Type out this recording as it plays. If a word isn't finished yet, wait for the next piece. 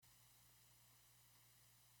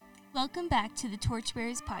Welcome back to the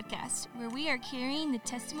Torchbearers Podcast, where we are carrying the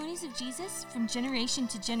testimonies of Jesus from generation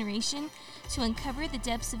to generation to uncover the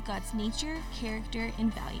depths of God's nature, character,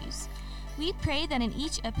 and values. We pray that in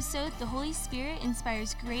each episode, the Holy Spirit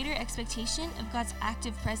inspires greater expectation of God's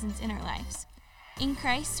active presence in our lives. In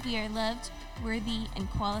Christ, we are loved, worthy, and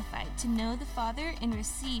qualified to know the Father and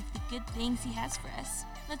receive the good things He has for us.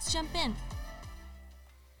 Let's jump in.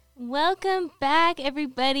 Welcome back,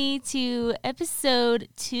 everybody, to episode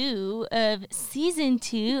 2 of season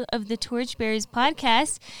 2 of the Torchbearers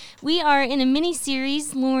Podcast. We are in a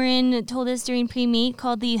mini-series Lauren told us during pre-meet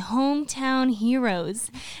called the Hometown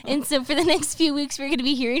Heroes. And so for the next few weeks, we're going to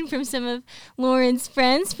be hearing from some of Lauren's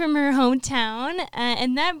friends from her hometown.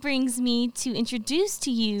 And that brings me to introduce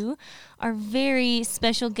to you our very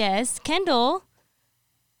special guest, Kendall.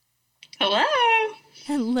 Hello.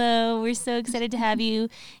 Hello, we're so excited to have you.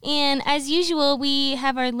 And as usual, we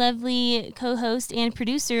have our lovely co-host and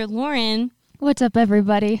producer, Lauren. What's up,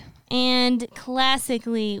 everybody? And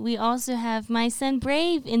classically, we also have my son,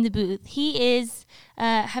 Brave, in the booth. He is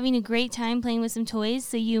having a great time playing with some toys,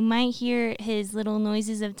 so you might hear his little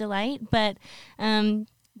noises of delight, but don't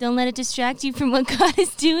let it distract you from what God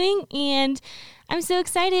is doing. And I'm so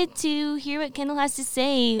excited to hear what Kendall has to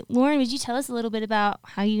say. Lauren, would you tell us a little bit about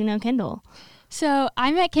how you know Kendall? So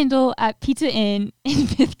I met Kendall at Pizza Inn in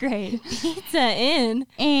 5th grade. Pizza Inn?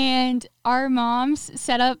 And our moms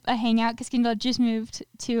set up a hangout because Kendall just moved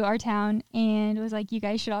to our town and was like, you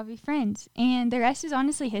guys should all be friends. And the rest is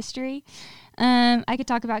honestly history. I could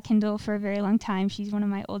talk about Kendall for a very long time. She's one of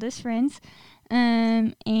my oldest friends.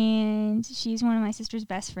 And she's one of my sister's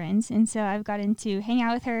best friends. And so I've gotten to hang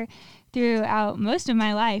out with her throughout most of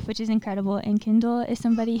my life, which is incredible. And Kendall is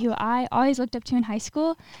somebody who I always looked up to in high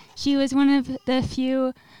school. She was one of the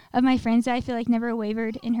few of my friends that I feel like never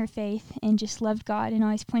wavered in her faith and just loved God and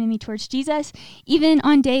always pointed me towards Jesus. Even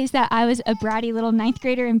on days that I was a bratty little 9th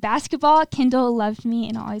grader in basketball, Kendall loved me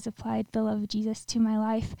and always applied the love of Jesus to my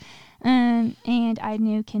life. And I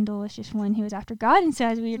knew Kendall was just one who was after God. And so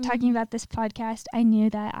as we were talking about this podcast, I knew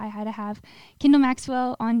that I had to have Kendall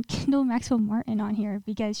Maxwell Martin on here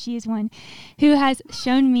because she is one who has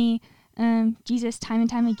shown me Jesus time and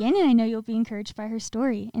time again. And I know you'll be encouraged by her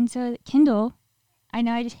story. And so Kendall, I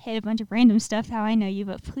know I just hit a bunch of random stuff how I know you,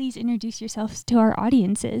 but please introduce yourselves to our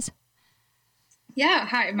audiences. Yeah,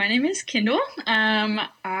 hi, my name is Kendall.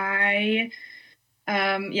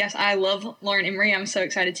 Yes, I love Lauren Emery. I'm so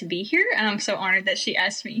excited to be here, and I'm so honored that she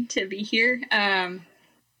asked me to be here. I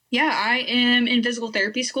am in physical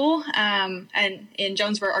therapy school, and in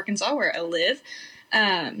Jonesboro, Arkansas, where I live.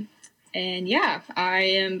 I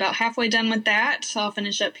am about halfway done with that, so I'll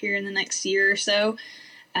finish up here in the next year or so.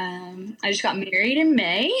 I just got married in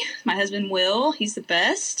May. My husband, Will, he's the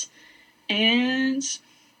best. And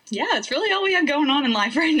yeah, it's really all we have going on in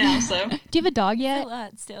life right now. So, do you have a dog yet? A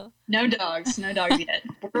lot still. No dogs yet.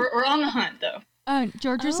 We're on the hunt though. Oh,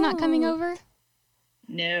 Georgia's not coming over?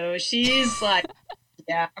 No, she's like,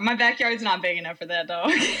 yeah, my backyard's not big enough for that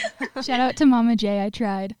dog. Shout out to Mama J. I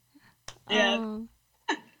tried. Yeah. Oh,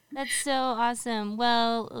 that's so awesome.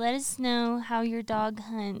 Well, let us know how your dog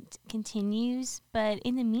hunt continues. But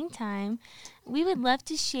in the meantime, we would love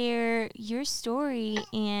to share your story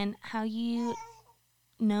and how you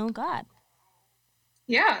know God.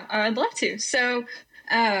 Yeah, I'd love to. So,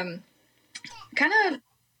 kind of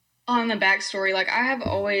on the backstory, like I have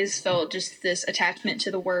always felt just this attachment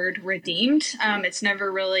to the word redeemed. It's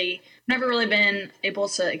never really been able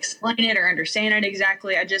to explain it or understand it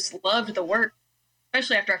exactly. I just loved the word,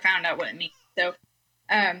 especially after I found out what it means. So,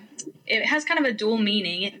 it has kind of a dual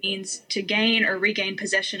meaning. It means to gain or regain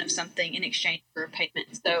possession of something in exchange for a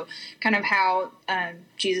payment. So kind of how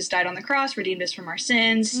Jesus died on the cross, redeemed us from our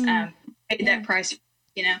sins, paid that price,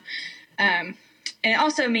 and it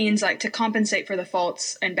also means like to compensate for the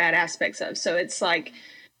faults and bad aspects of. So it's like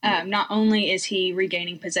not only is he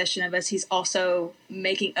regaining possession of us, he's also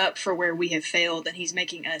making up for where we have failed, and he's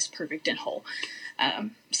making us perfect and whole.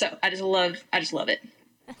 So I just love it.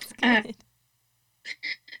 That's good.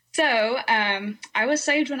 So I was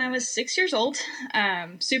saved when I was 6 years old,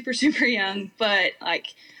 super, super young, but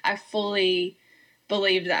like I fully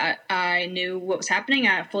believed that I knew what was happening.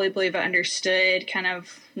 I fully believe I understood kind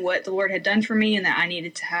of what the Lord had done for me and that I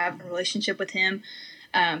needed to have a relationship with him.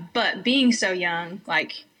 But being so young,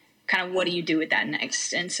 like kind of what do you do with that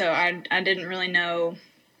next? And so I didn't really know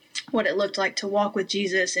what it looked like to walk with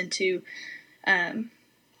Jesus and to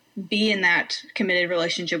be in that committed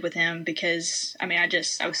relationship with him because, I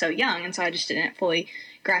was so young, and so I just didn't fully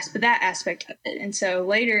grasp that aspect of it. And so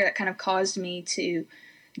later that kind of caused me to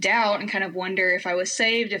doubt and kind of wonder if I was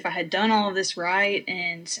saved, if I had done all of this right.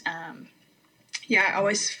 And I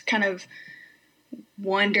always kind of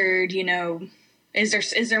wondered,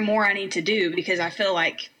 is there more I need to do? Because I feel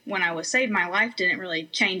like when I was saved, my life didn't really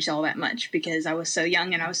change all that much because I was so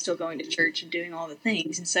young and I was still going to church and doing all the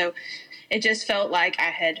things. And so it just felt like I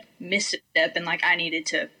had missed a step and like I needed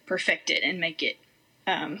to perfect it and make it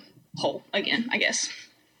whole again, I guess.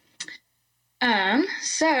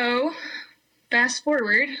 So fast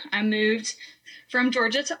forward, I moved from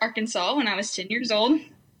Georgia to Arkansas when I was 10 years old.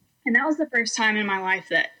 And that was the first time in my life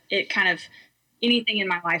that it kind of, anything in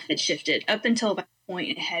my life had shifted. Up until that point,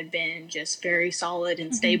 it had been just very solid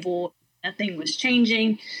and stable. Nothing was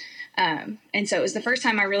changing. And so it was the first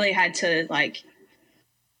time I really had to like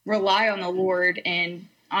rely on the Lord. And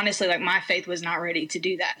honestly, like my faith was not ready to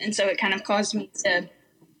do that. And so it kind of caused me to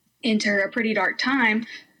enter a pretty dark time.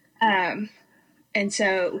 And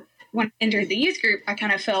so when I entered the youth group, I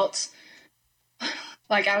kind of felt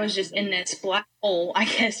like I was just in this black hole, I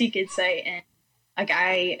guess you could say. And like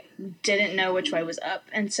I didn't know which way was up.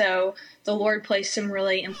 And so the Lord placed some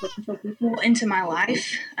really influential people into my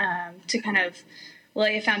life to kind of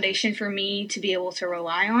lay a foundation for me to be able to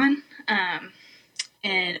rely on.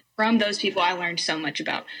 And from those people, I learned so much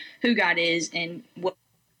about who God is and what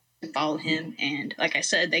to follow him. And like I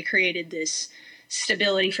said, they created this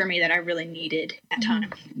stability for me that I really needed at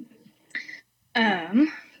time.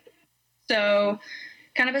 So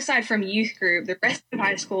kind of aside from youth group, the rest of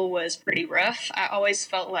high school was pretty rough. I always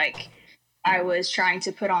felt like I was trying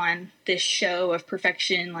to put on this show of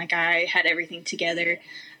perfection, like I had everything together,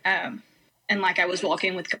 and like I was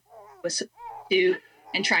walking with God was supposed to,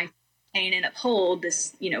 and trying to maintain and uphold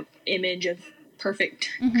this, image of perfect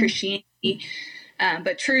Christianity.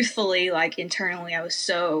 But truthfully, like internally, I was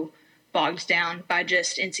so bogged down by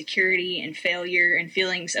just insecurity and failure and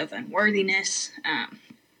feelings of unworthiness.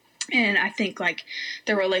 And I think like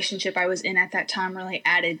the relationship I was in at that time really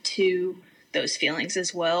added to those feelings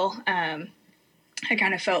as well. I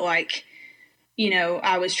kind of felt like,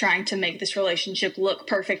 I was trying to make this relationship look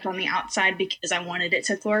perfect on the outside because I wanted it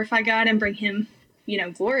to glorify God and bring him,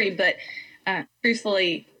 glory. But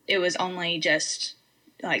truthfully, it was only just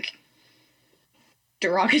like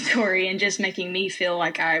derogatory and just making me feel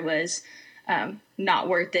like I was not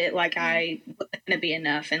worth it, like I wasn't going to be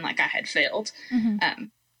enough and like I had failed.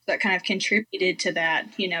 That kind of contributed to that,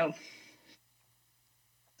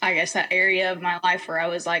 I guess that area of my life where I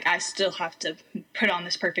was like, I still have to put on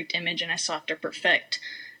this perfect image and I still have to perfect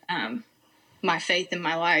my faith in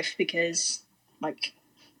my life because like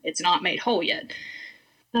it's not made whole yet.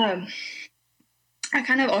 I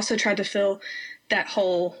kind of also tried to fill that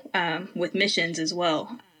hole with missions as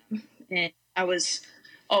well. And I was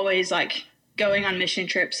always like going on mission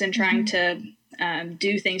trips and trying to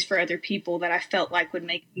do things for other people that I felt like would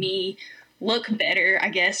make me look better, I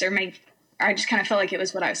guess, I just kind of felt like it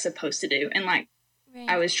was what I was supposed to do. And like,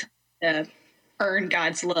 I was trying to earn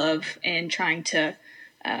God's love and trying to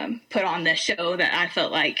put on this show that I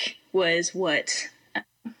felt like was what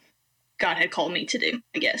God had called me to do,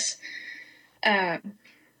 I guess. I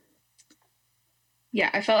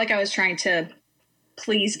felt like I was trying to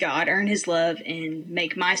please God, earn his love, and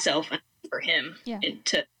make myself for him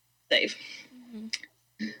to save.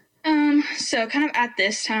 So kind of at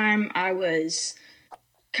this time, I was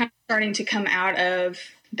kind of starting to come out of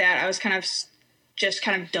that. I was kind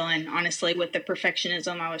of done, honestly, with the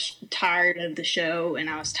perfectionism. I was tired of the show, and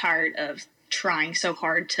I was tired of trying so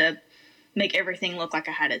hard to make everything look like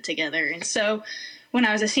I had it together. And so when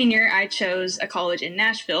I was a senior, I chose a college in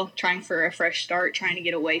Nashville, trying for a fresh start, trying to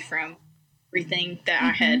get away from everything that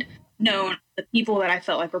I had known, the people that I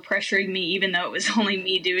felt like were pressuring me, even though it was only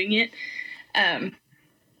me doing it.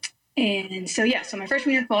 And so my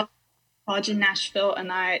freshman year of college in Nashville,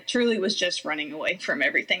 and I truly was just running away from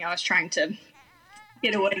everything. I was trying to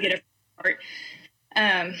get away, get a start.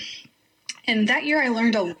 And that year I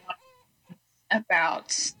learned a lot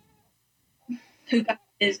about who God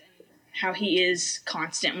is and how he is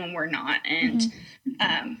constant when we're not. And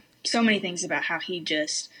so many things about how he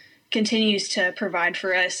just continues to provide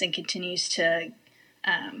for us and continues to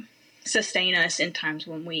sustain us in times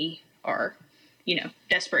when we are,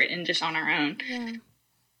 desperate and just on our own.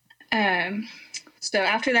 So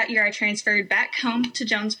after that year, I transferred back home to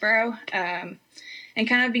Jonesboro and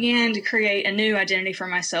kind of began to create a new identity for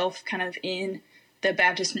myself kind of in the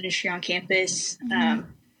Baptist ministry on campus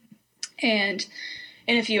and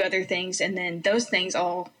in a few other things. And then those things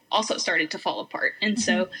all also started to fall apart. And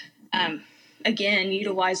so, again,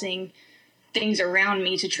 utilizing things around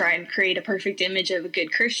me to try and create a perfect image of a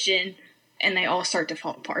good Christian, and they all start to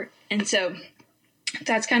fall apart. And so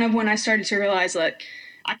that's kind of when I started to realize, look,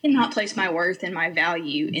 I cannot place my worth and my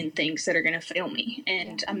value in things that are going to fail me.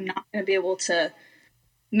 And I'm not going to be able to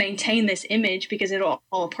maintain this image because it'll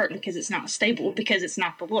fall apart because it's not stable, because it's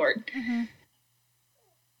not the Lord. Mm-hmm.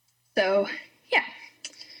 So, yeah.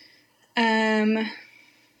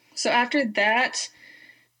 So after that,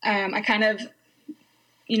 I kind of,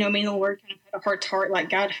 me and the Lord kind of had a heart to heart, like,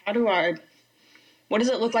 God, what does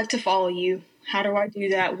it look like to follow you? How do I do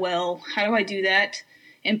that well? How do I do that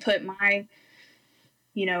and put my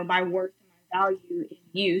worth and my value in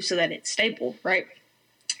you so that it's stable, right?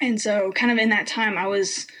 And so kind of in that time, I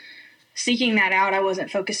was seeking that out. I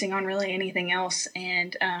wasn't focusing on really anything else.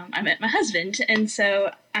 And I met my husband. And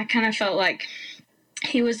so I kind of felt like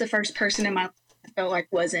he was the first person in my life I felt like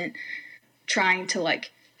wasn't trying to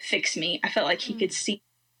like fix me. I felt like he could see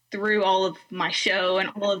through all of my show and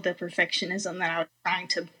all of the perfectionism that I was trying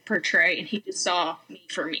to portray, and he just saw me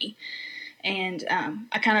for me. And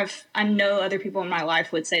I know other people in my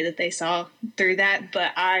life would say that they saw through that,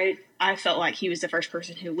 but I felt like he was the first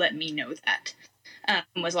person who let me know that.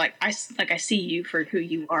 Was like, I see you for who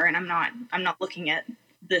you are, and I'm not looking at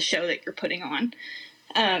the show that you're putting on.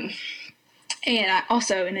 And I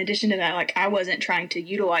also, in addition to that, like, I wasn't trying to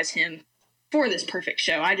utilize him for this perfect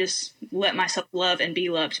show. I just let myself love and be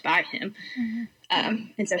loved by him.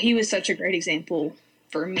 Mm-hmm. And so he was such a great example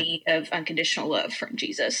for me of unconditional love from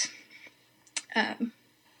Jesus.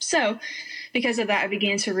 So because of that, I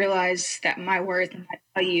began to realize that my worth and my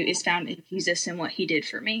value is found in Jesus and what he did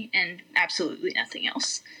for me, and absolutely nothing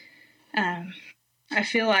else. I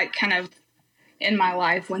feel like kind of in my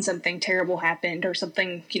life when something terrible happened or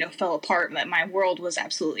something, fell apart, that my world was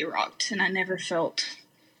absolutely rocked, and I never felt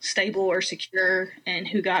stable or secure in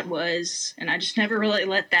who God was. And I just never really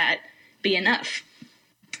let that be enough.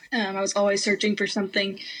 I was always searching for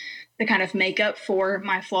something to kind of make up for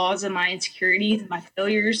my flaws and my insecurities and my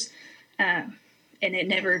failures. And it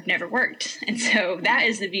never worked. And so that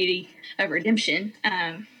is the beauty of redemption,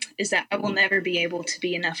 is that I will never be able to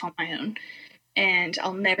be enough on my own. And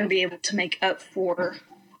I'll never be able to make up for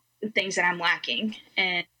the things that I'm lacking.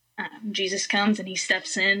 And Jesus comes and he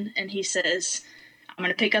steps in and he says, I'm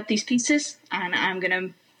going to pick up these pieces and I'm going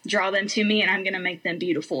to draw them to me and I'm going to make them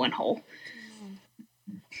beautiful and whole.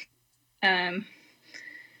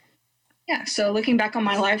 So looking back on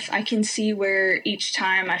my life, I can see where each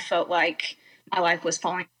time I felt like my life was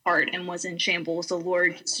falling apart and was in shambles, the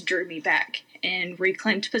Lord just drew me back and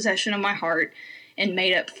reclaimed possession of my heart and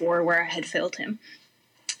made up for where I had failed him.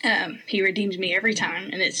 He redeemed me every time,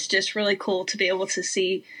 and it's just really cool to be able to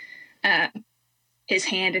see his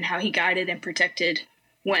hand and how he guided and protected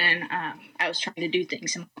when I was trying to do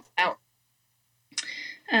things in my power.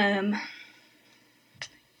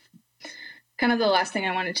 Kind of the last thing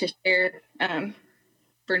I wanted to share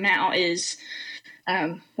for now is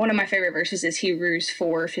one of my favorite verses is Hebrews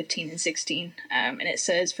 4:15 and 16. And it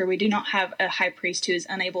says, "For we do not have a high priest who is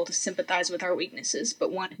unable to sympathize with our weaknesses,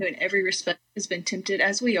 but one who in every respect has been tempted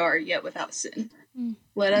as we are, yet without sin.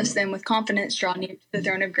 Let us then with confidence draw near to the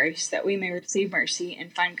throne of grace, that we may receive mercy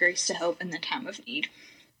and find grace to help in the time of need."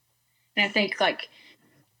 And I think, like,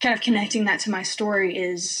 kind of connecting that to my story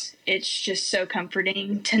it's just so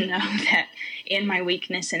comforting to know that in my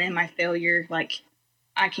weakness and in my failure, like,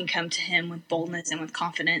 I can come to him with boldness and with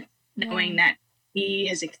confidence, knowing that he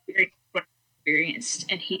has experienced what I've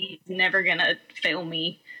experienced, and he's never going to fail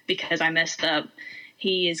me because I messed up.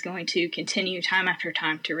 He is going to continue time after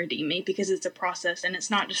time to redeem me, because it's a process, and it's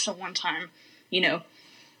not just a one time,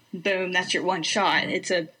 boom, that's your one shot.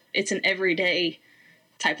 It's an everyday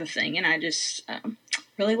type of thing, and I just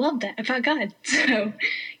really love that about God. So,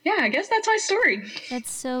 yeah, I guess that's my story.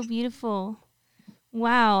 That's so beautiful.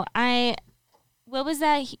 Wow. What was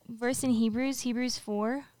that verse in Hebrews? Hebrews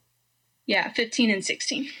 4? Yeah, 15 and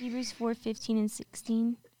 16. Hebrews 4:15 and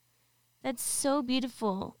 16. That's so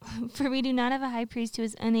beautiful. For we do not have a high priest who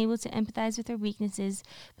is unable to empathize with our weaknesses,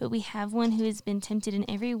 but we have one who has been tempted in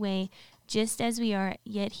every way, just as we are,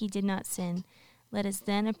 yet he did not sin. Let us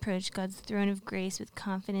then approach God's throne of grace with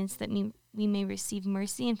confidence, that we may receive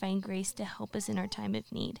mercy and find grace to help us in our time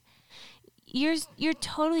of need. You're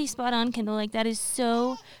totally spot on, Kendall. Like, that is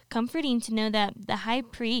so comforting to know that the high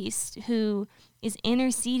priest who is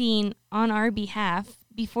interceding on our behalf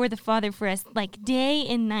before the Father for us, like, day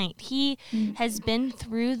and night, he has been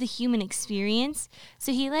through the human experience,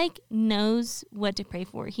 so he, like, knows what to pray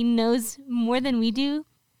for. He knows more than we do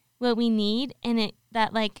what we need, and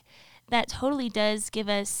that totally does give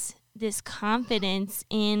us this confidence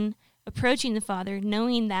in approaching the Father,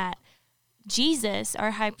 knowing that Jesus,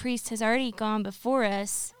 our high priest, has already gone before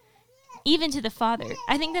us, even to the Father.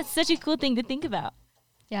 I think that's such a cool thing to think about.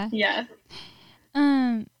 Yeah. Yeah.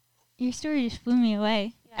 Your story just blew me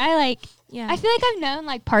away. Yeah. I feel like I've known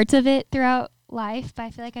like parts of it throughout life, but I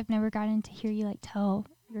feel like I've never gotten to hear you like tell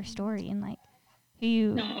your story and like who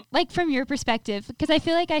you like from your perspective, because I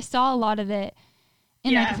feel like I saw a lot of it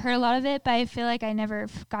and like I've heard a lot of it, but I feel like I never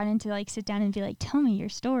gotten to like sit down and be like, tell me your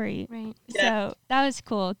story. Right. So that was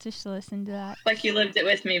cool just to listen to that. Like you lived it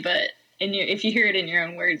with me, but if you hear it in your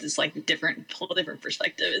own words, it's like whole different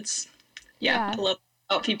perspective. It's I love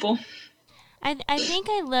about people. I think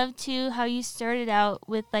I love too how you started out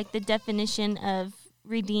with like the definition of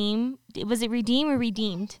redeem. Was it redeem or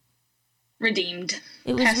redeemed? Redeemed.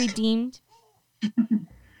 It was redeemed.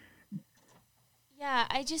 Yeah,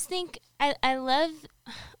 I just think I love,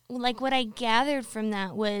 like, what I gathered from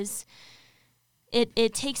that was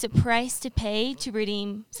it takes a price to pay to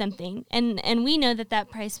redeem something. And we know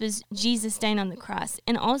that price was Jesus dying on the cross.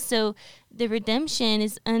 And also the redemption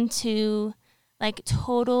is unto like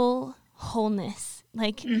total wholeness,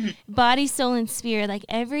 like body, soul, and spirit. Like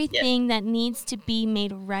everything that needs to be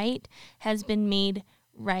made right has been made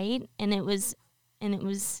right, and it was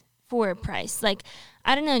for a price. Like,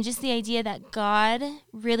 I don't know, just the idea that God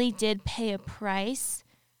really did pay a price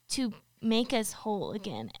to make us whole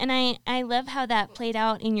again. And I love how that played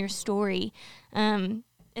out in your story,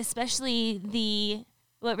 especially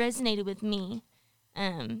what resonated with me.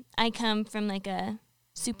 I come from like a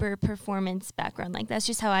super performance background. Like that's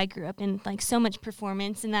just how I grew up, in like so much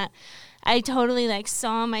performance, and that I totally like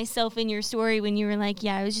saw myself in your story when you were like,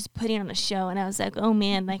 I was just putting on a show, and I was like, oh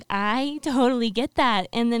man, like I totally get that.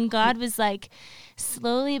 And then God was like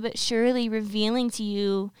slowly but surely revealing to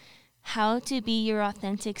you how to be your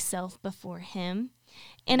authentic self before him.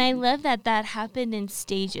 And I love that happened in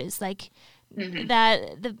stages, like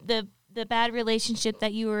that the bad relationship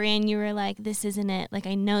that you were in, you were like, this isn't it. Like,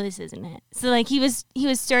 I know this isn't it. So like he was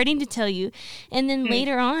starting to tell you. And then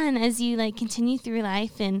later on, as you like continue through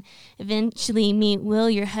life and eventually meet Will,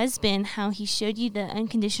 your husband, how he showed you the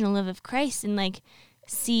unconditional love of Christ and like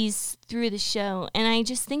sees through the show. And I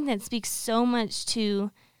just think that speaks so much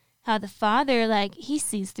to how the Father, like, he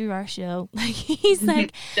sees through our show. Like, he's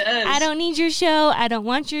like, I don't need your show. I don't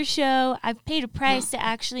want your show. I've paid a price to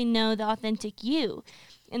actually know the authentic you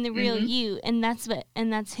and the real you. And that's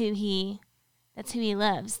who he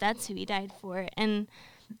loves. That's who he died for. And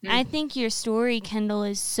I think your story, Kendall,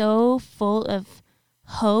 is so full of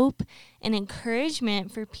hope and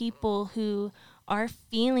encouragement for people who are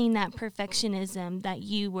feeling that perfectionism that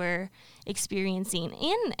you were experiencing,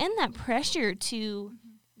 and that pressure to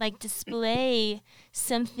like display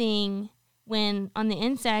something when on the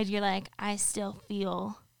inside you're like, I still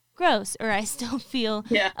feel gross, or I still feel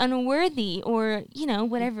unworthy, or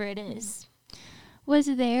whatever it is. Was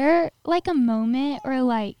there like a moment or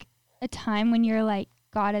like a time when you're like,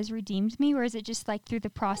 God has redeemed me, or is it just like through the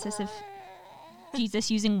process of Jesus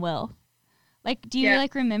using Will? Like, do you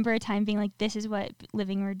like remember a time being like, this is what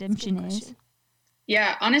living redemption is?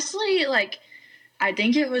 Yeah, honestly, like I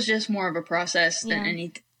think it was just more of a process than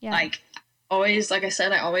anything. Yeah. Like always, like I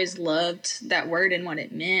said, I always loved that word and what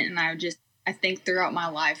it meant, and I think throughout my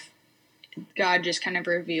life, God just kind of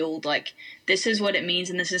revealed like, this is what it means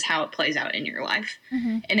and this is how it plays out in your life.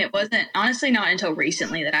 And it wasn't honestly not until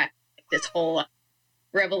recently that I had this whole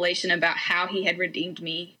revelation about how he had redeemed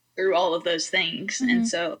me through all of those things. And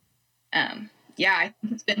so I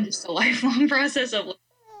think it's been just a lifelong process of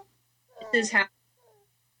this is how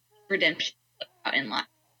redemption plays out in life,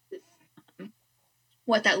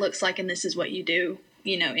 what that looks like, and this is what you do,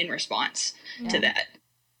 in response to that.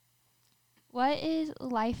 What is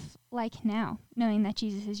life like now, knowing that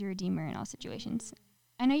Jesus is your Redeemer in all situations?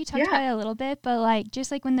 I know you talked about it a little bit, but like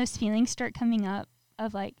just like when those feelings start coming up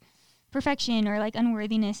of like perfection or like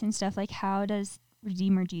unworthiness and stuff, like how does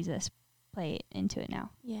Redeemer Jesus play into it now?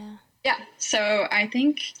 Yeah. So I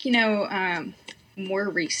think, more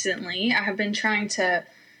recently I have been trying to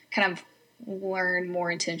kind of learn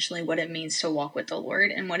more intentionally what it means to walk with the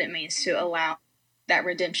Lord and what it means to allow that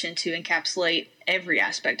redemption to encapsulate every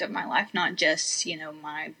aspect of my life, not just,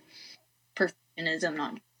 my perfectionism,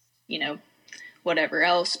 not, whatever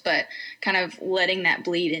else, but kind of letting that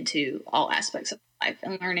bleed into all aspects of life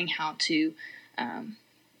and learning how to,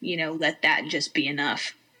 let that just be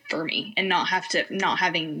enough for me and not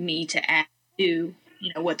having me to add to,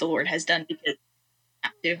 what the Lord has done, because I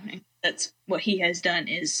have to. And that's what he has done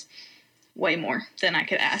is way more than I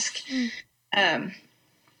could ask.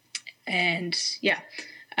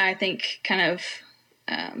 I think kind of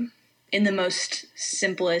in the most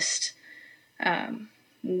simplest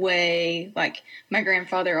way, like my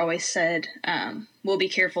grandfather always said, we'll be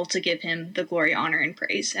careful to give him the glory, honor, and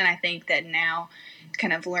praise. And I think that now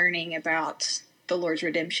kind of learning about the Lord's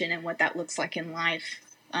redemption and what that looks like in life,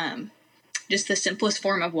 just the simplest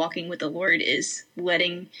form of walking with the Lord is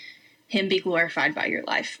letting him be glorified by your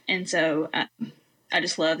life. And so I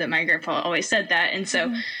just love that my grandpa always said that. And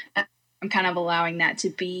so I'm kind of allowing that to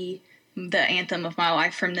be the anthem of my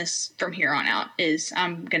life from here on out, is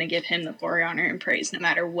I'm going to give him the glory, honor, and praise no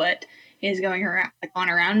matter what is going on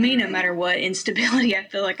around me, no matter what instability I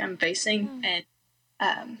feel like I'm facing, and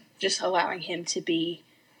just allowing him to be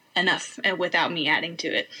enough without me adding to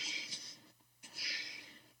it.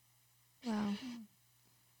 Wow.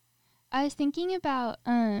 I was thinking about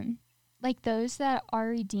like those that are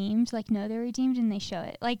redeemed, like know they're redeemed and they show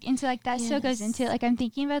it. Like, and so like that still goes into it. Like, I'm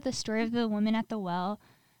thinking about the story of the woman at the well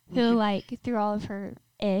who like through all of her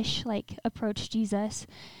like approached Jesus,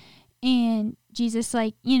 and Jesus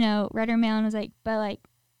like, you know, read her mail and was like, but like,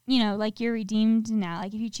 you know, like you're redeemed now,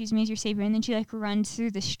 like if you choose me as your savior. And then she like runs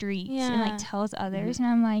through the streets and like tells others. And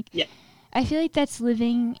I'm like, I feel like that's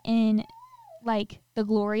living in like the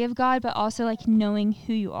glory of God, but also like knowing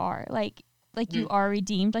who you are, like you are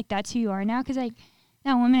redeemed, like that's who you are now. Because like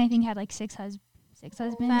that woman I think had like five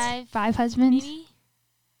husbands, maybe?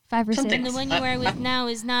 5 or 6. And the one you are with now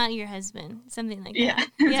is not your husband, something like that.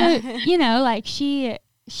 So, you know, like she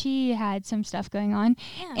had some stuff going on,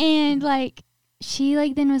 and like she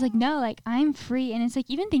like then was like, no, like I'm free. And it's like,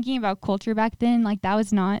 even thinking about culture back then, like that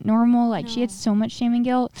was not normal. Like she had so much shame and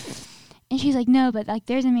guilt. And she's like, no, but like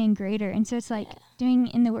there's a man greater. And so it's like doing,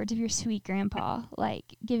 in the words of your sweet grandpa,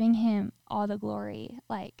 like giving him all the glory.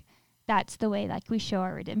 Like that's the way like we show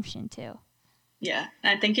our redemption too. Yeah.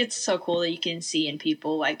 And I think it's so cool that you can see in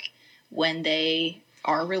people like when they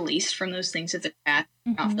are released from those things of the past,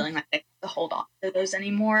 not feeling like they have to hold on to those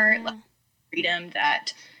anymore. Like freedom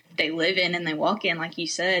that they live in and they walk in, like you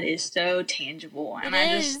said, is so tangible. And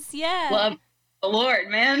I just love the Lord,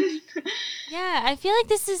 man. Yeah, I feel like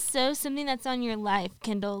this is something that's on your life,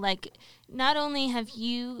 Kendall. Like, not only have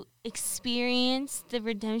you experienced the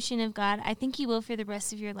redemption of God, I think you will for the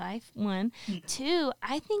rest of your life, 1. 2,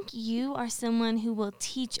 I think you are someone who will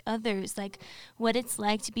teach others, like, what it's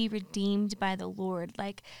like to be redeemed by the Lord.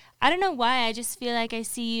 Like, I don't know why, I just feel like I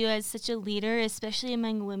see you as such a leader, especially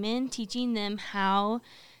among women, teaching them how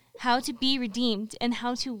to be redeemed and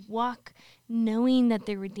how to walk knowing that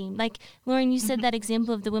they're redeemed. Like, Lauren, you said that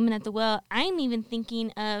example of the woman at the well. I'm even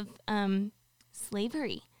thinking of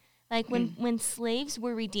slavery. Like when slaves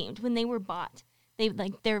were redeemed, when they were bought, they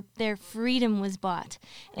like their freedom was bought.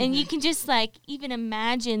 And you can just like even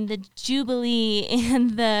imagine the jubilee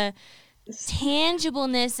and the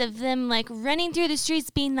tangibleness of them like running through the streets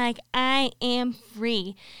being like, I am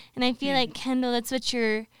free. And I feel like, Kendall, that's what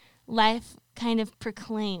your life kind of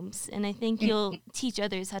proclaims, and I think you'll teach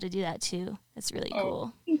others how to do that too. That's really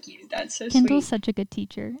cool. Thank you. That's so Kendall's sweet. such a good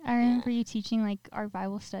teacher. I remember you teaching like our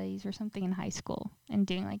Bible studies or something in high school and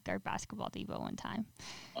doing like our basketball devo one time.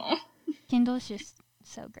 Kendall's just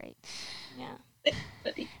so great. Yeah.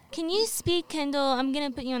 Can you speak, Kendall? I'm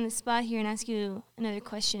gonna put you on the spot here and ask you another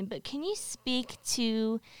question, but can you speak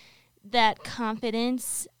to that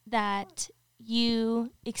confidence that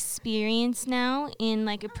you experience now in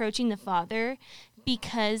like approaching the Father,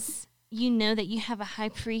 because you know that you have a high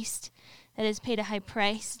priest that has paid a high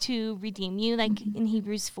price to redeem you, like in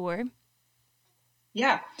Hebrews 4?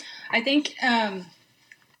 Yeah. I think kind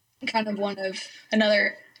of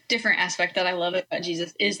another different aspect that I love about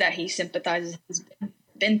Jesus is that he sympathizes, he's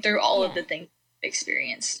been through all of the things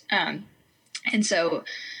experienced. And so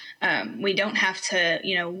we don't have to,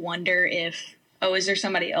 wonder if, is there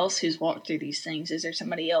somebody else who's walked through these things? Is there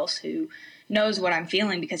somebody else who knows what I'm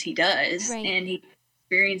feeling? Because he does, and he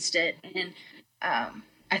experienced it. And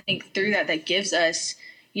I think through that gives us,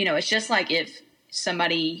 it's just like if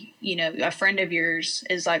somebody, a friend of yours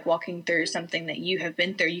is like walking through something that you have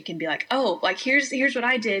been through, you can be like, oh, like here's what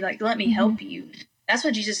I did. Like, let me help you. That's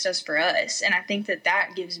what Jesus does for us. And I think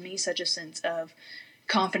that gives me such a sense of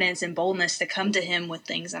confidence and boldness to come to him with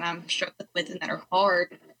things that I'm struggling with and that are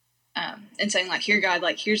hard. And saying like, here, God,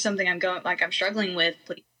 like, here's something I'm struggling with.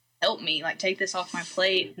 Please help me, like, take this off my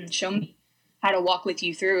plate and show me how to walk with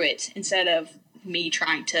you through it, instead of me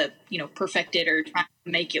trying to, perfect it or trying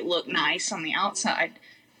to make it look nice on the outside.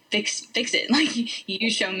 Fix it. Like, you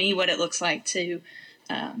show me what it looks like to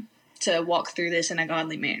walk through this in a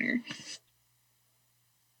godly manner.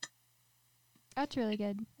 That's really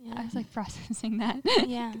good. Yeah. I was like processing that.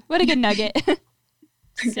 Yeah. What a good nugget.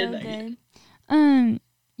 So good.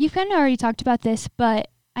 You've kind of already talked about this, but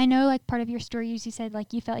I know like part of your story, you said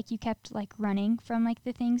like you felt like you kept like running from like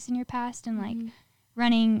the things in your past and like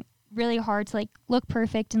running really hard to like look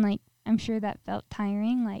perfect, and like I'm sure that felt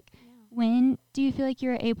tiring. Like when do you feel like you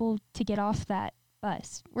were able to get off that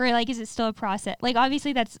bust? Where, like, is it still a process? Like,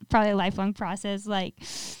 obviously that's probably a lifelong process, like,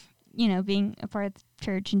 you know, being a part of the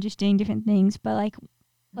church and just doing different things. But,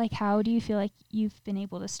 like, how do you feel like you've been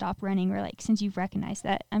able to stop running? Or, like, since you've recognized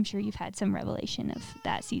that, I'm sure you've had some revelation of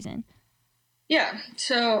that season. Yeah.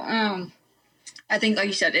 So, I think, like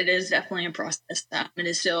you said, it is definitely a process. It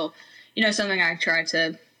is still, you know, something I try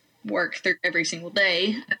to work through every single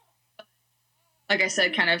day. Like I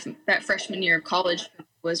said, kind of that freshman year of college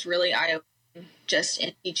was really eye-opening, just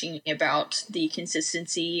in teaching me about the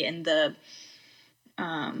consistency and the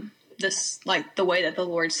like the way that the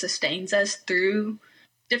Lord sustains us through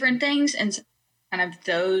different things, and so kind of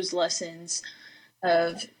those lessons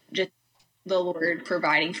of just the Lord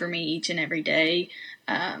providing for me each and every day,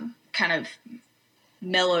 kind of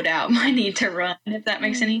mellowed out my need to run, if that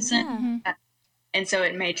makes any sense. Yeah. And so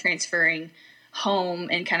it made transferring home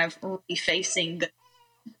and kind of refacing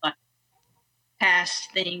the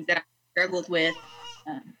past things that I struggled with.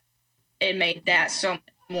 It made that so much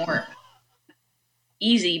more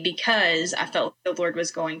easy because I felt the Lord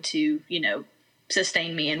was going to, you know,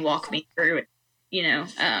 sustain me and walk me through it, you know,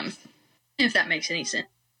 if that makes any sense.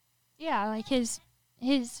 Yeah, like his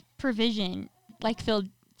provision, like, filled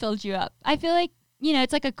you up. I feel like, you know,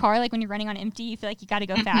 it's like a car, like when you're running on empty, you feel like you got to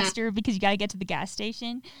go faster because you got to get to the gas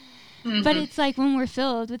station. But it's like when we're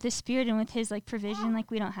filled with the Spirit and with his, like, provision, like,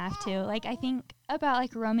 we don't have to. Like, I think about,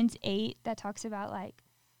 like, Romans 8 that talks about, like,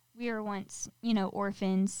 we were once, you know,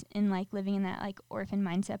 orphans and, like, living in that, like, orphan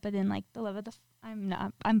mindset, but then, like, the love of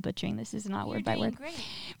I'm butchering this. This is not word by word. Great.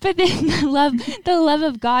 But then the love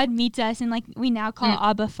of God meets us, and, like, we now call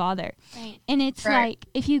Abba Father. Right. And it's like,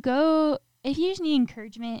 if you just need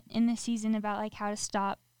encouragement in this season about, like, how to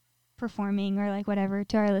stop performing or, like, whatever,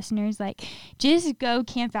 to our listeners, like, just go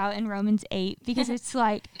camp out in Romans 8, because it's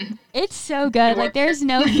like, it's so good. Like, there's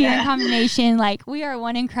no fear and condemnation. Like, we are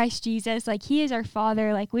one in Christ Jesus. Like, he is our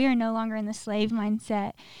Father. Like, we are no longer in the slave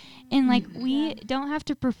mindset. And, like, we don't have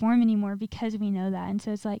to perform anymore because we know that. And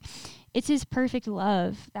so it's like, it's his perfect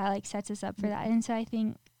love that, like, sets us up for that. And so I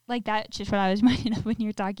think, like, that's just what I was reminded of when you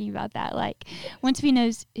were talking about that. Like, once we know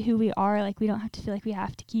who we are, like, we don't have to feel like we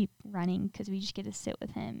have to keep running because we just get to sit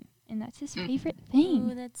with him. And that's his favorite thing.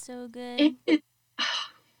 Oh, that's so good.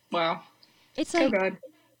 Wow. It's So like, good.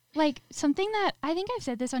 like, something that, I think I've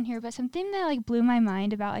said this on here, but something that, like, blew my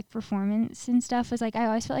mind about, like, performance and stuff was, like, I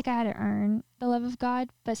always felt like I had to earn the love of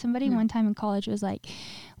God. But somebody one time in college was like,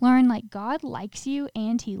 Lauren, like, God likes you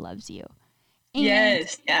and he loves you. And,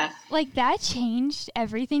 yes. Yeah. like, that changed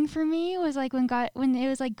everything for me. It was like when it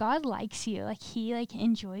was like, God likes you, like, he, like,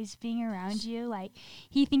 enjoys being around you, like,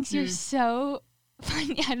 he thinks you're so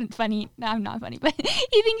funny. No, I'm not funny, but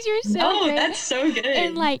he thinks you're so great. That's so good.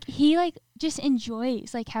 And, like, he, like, just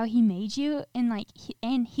enjoys, like, how he made you, and, like,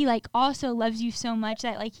 he like also loves you so much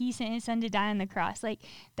that, like, he sent his son to die on the cross. Like,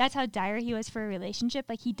 that's how dire he was for a relationship.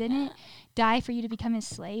 Like, he didn't die for you to become his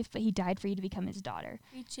slave, but he died for you to become his daughter.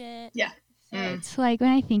 Reach it. Yeah. So it's like,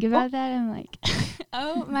 when I think about that, I'm like,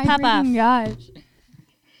 oh my Pop freaking gosh.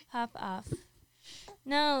 Pop off.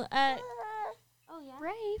 No, oh yeah.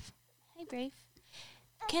 Brave. Hey, Brave.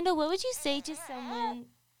 Kendall, what would you say to someone?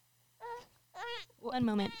 One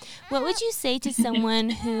moment. What would you say to someone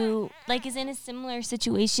who, like, is in a similar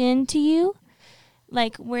situation to you?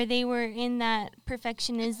 Like, where they were in that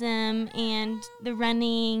perfectionism and the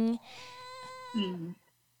running. What do you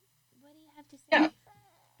have to say? Yeah.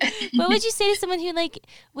 What would you say to someone who, like,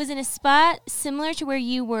 was in a spot similar to where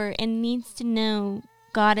you were and needs to know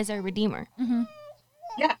God as our Redeemer?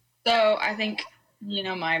 Yeah. So I think, you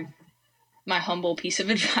know, my humble piece of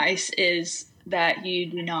advice is that you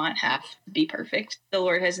do not have to be perfect. The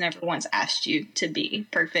Lord has never once asked you to be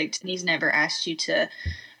perfect, and he's never asked you to,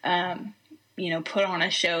 you know, put on a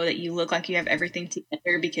show that you look like you have everything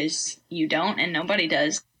together, because you don't, and nobody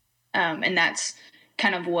does. And that's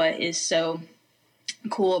kind of what is so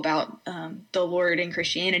cool about the Lord in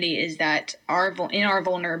Christianity, is that in our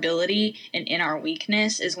vulnerability and in our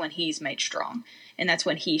weakness is when he's made strong. And that's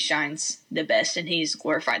when he shines the best and he's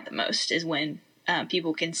glorified the most, is when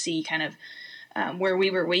people can see kind of where we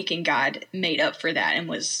were weak and God made up for that and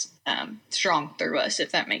was strong through us,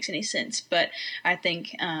 if that makes any sense. But I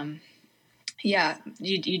think,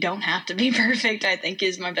 you don't have to be perfect, I think,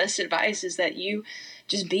 is my best advice, is that you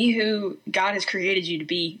just be who God has created you to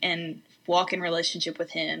be and walk in relationship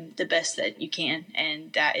with him the best that you can.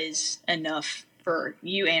 And that is enough for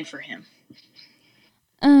you and for him.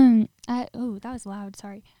 That was loud.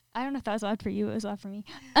 Sorry. I don't know if that was loud for you. It was loud for me.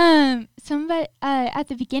 Somebody, at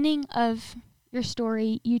the beginning of your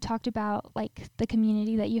story, you talked about, like, the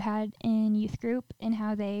community that you had in youth group and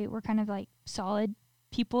how they were kind of, like, solid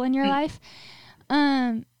people in your life.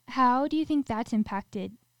 how do you think that's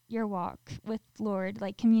impacted your walk with Lord,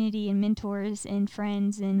 like community and mentors and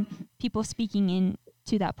friends and people speaking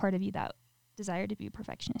into that part of you that desire to be a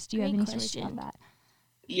perfectionist? Do you have any stories about that?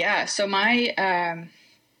 Yeah. So my,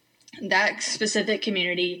 that specific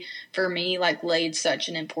community for me, like, laid such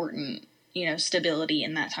an important, stability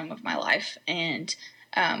in that time of my life. And,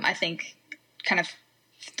 I think kind of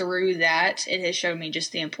through that, it has shown me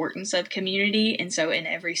just the importance of community. And so in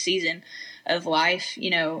every season of life,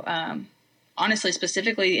 honestly,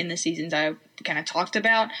 specifically in the seasons I kind of talked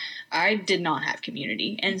about, I did not have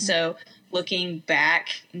community. And so looking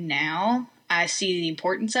back now, I see the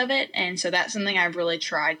importance of it. And so that's something I've really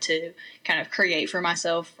tried to kind of create for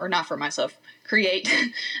myself, or not for myself, create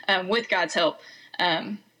with God's help.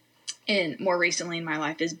 And more recently in my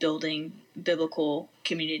life is building biblical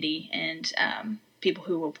community and people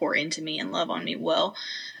who will pour into me and love on me well.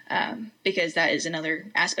 Because that is another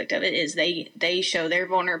aspect of it, is they show their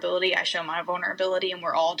vulnerability, I show my vulnerability, and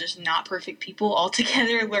we're all just not perfect people all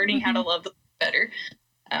together learning how to love them better.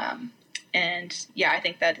 And yeah, I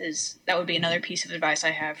think that would be another piece of advice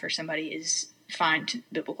I have for somebody, is find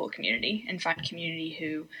biblical community and find community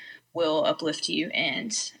who will uplift you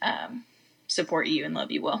and support you and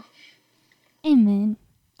love you well. Amen.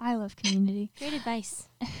 I love community. Great advice.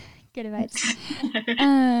 Good advice.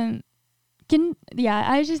 I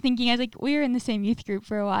was just thinking, I was like, we were in the same youth group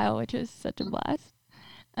for a while, which was such a blast.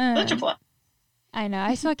 Such a blast. I know.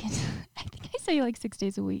 I think I saw you like 6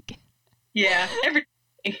 days a week. Yeah, every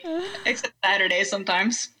day, except Saturday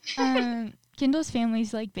sometimes. Kendall's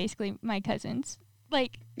family's like basically my cousins.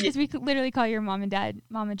 Like, because we could literally call your mom and dad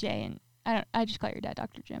Mama J, and I just call your dad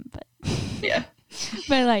Dr. Jim, but yeah.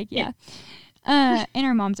 But like, yeah. And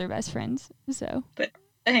our moms are best friends, so. But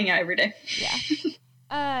I hang out every day.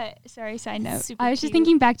 Yeah. Sorry, side note. Super I was just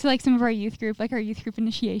thinking back to like some of our youth group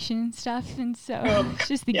initiation and stuff, and so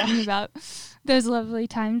just thinking about those lovely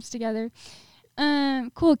times together.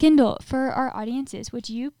 Cool. Kendall, for our audiences, would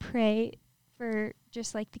you pray for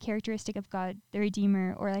just like the characteristic of God, the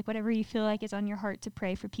Redeemer, or like whatever you feel like is on your heart to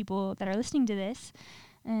pray for people that are listening to this?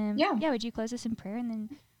 Would you close us in prayer, and then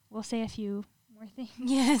we'll say a few more things.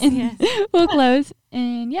 Yes. We'll close,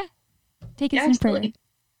 and take us in prayer.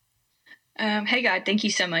 Hey God, thank you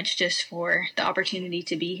so much just for the opportunity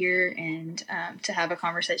to be here and to have a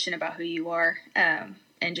conversation about who you are,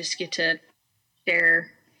 and just get to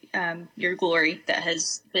share your glory that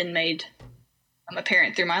has been made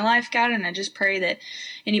apparent through my life, God. And I just pray that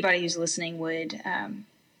anybody who's listening would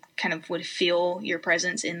would feel your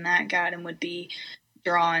presence in that, God, and would be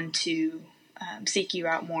drawn to seek you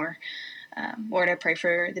out more. Lord, I pray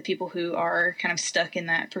for the people who are kind of stuck in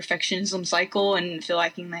that perfectionism cycle and feel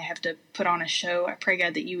like they have to put on a show. I pray,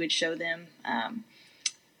 God, that you would show them,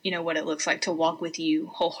 what it looks like to walk with you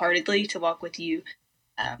wholeheartedly, to walk with you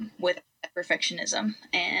with perfectionism.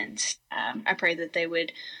 And I pray that they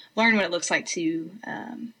would learn what it looks like to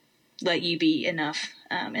let you be enough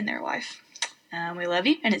in their life. We love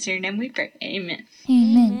you, and it's in your name we pray. Amen.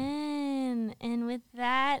 Amen. And with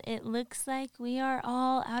that, it looks like we are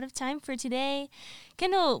all out of time for today.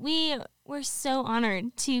 Kendall, we're so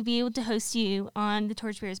honored to be able to host you on the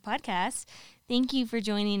Torchbearers podcast. Thank you for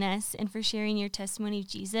joining us and for sharing your testimony of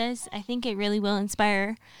Jesus. I think it really will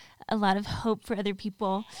inspire a lot of hope for other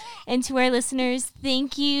people. And to our listeners,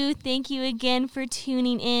 thank you. Thank you again for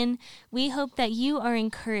tuning in. We hope that you are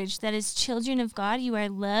encouraged that as children of God, you are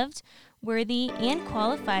loved, worthy, and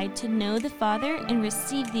qualified to know the Father and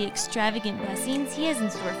receive the extravagant blessings He has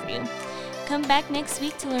in store for you. Come back next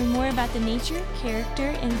week to learn more about the nature, character,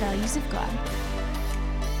 and values of God.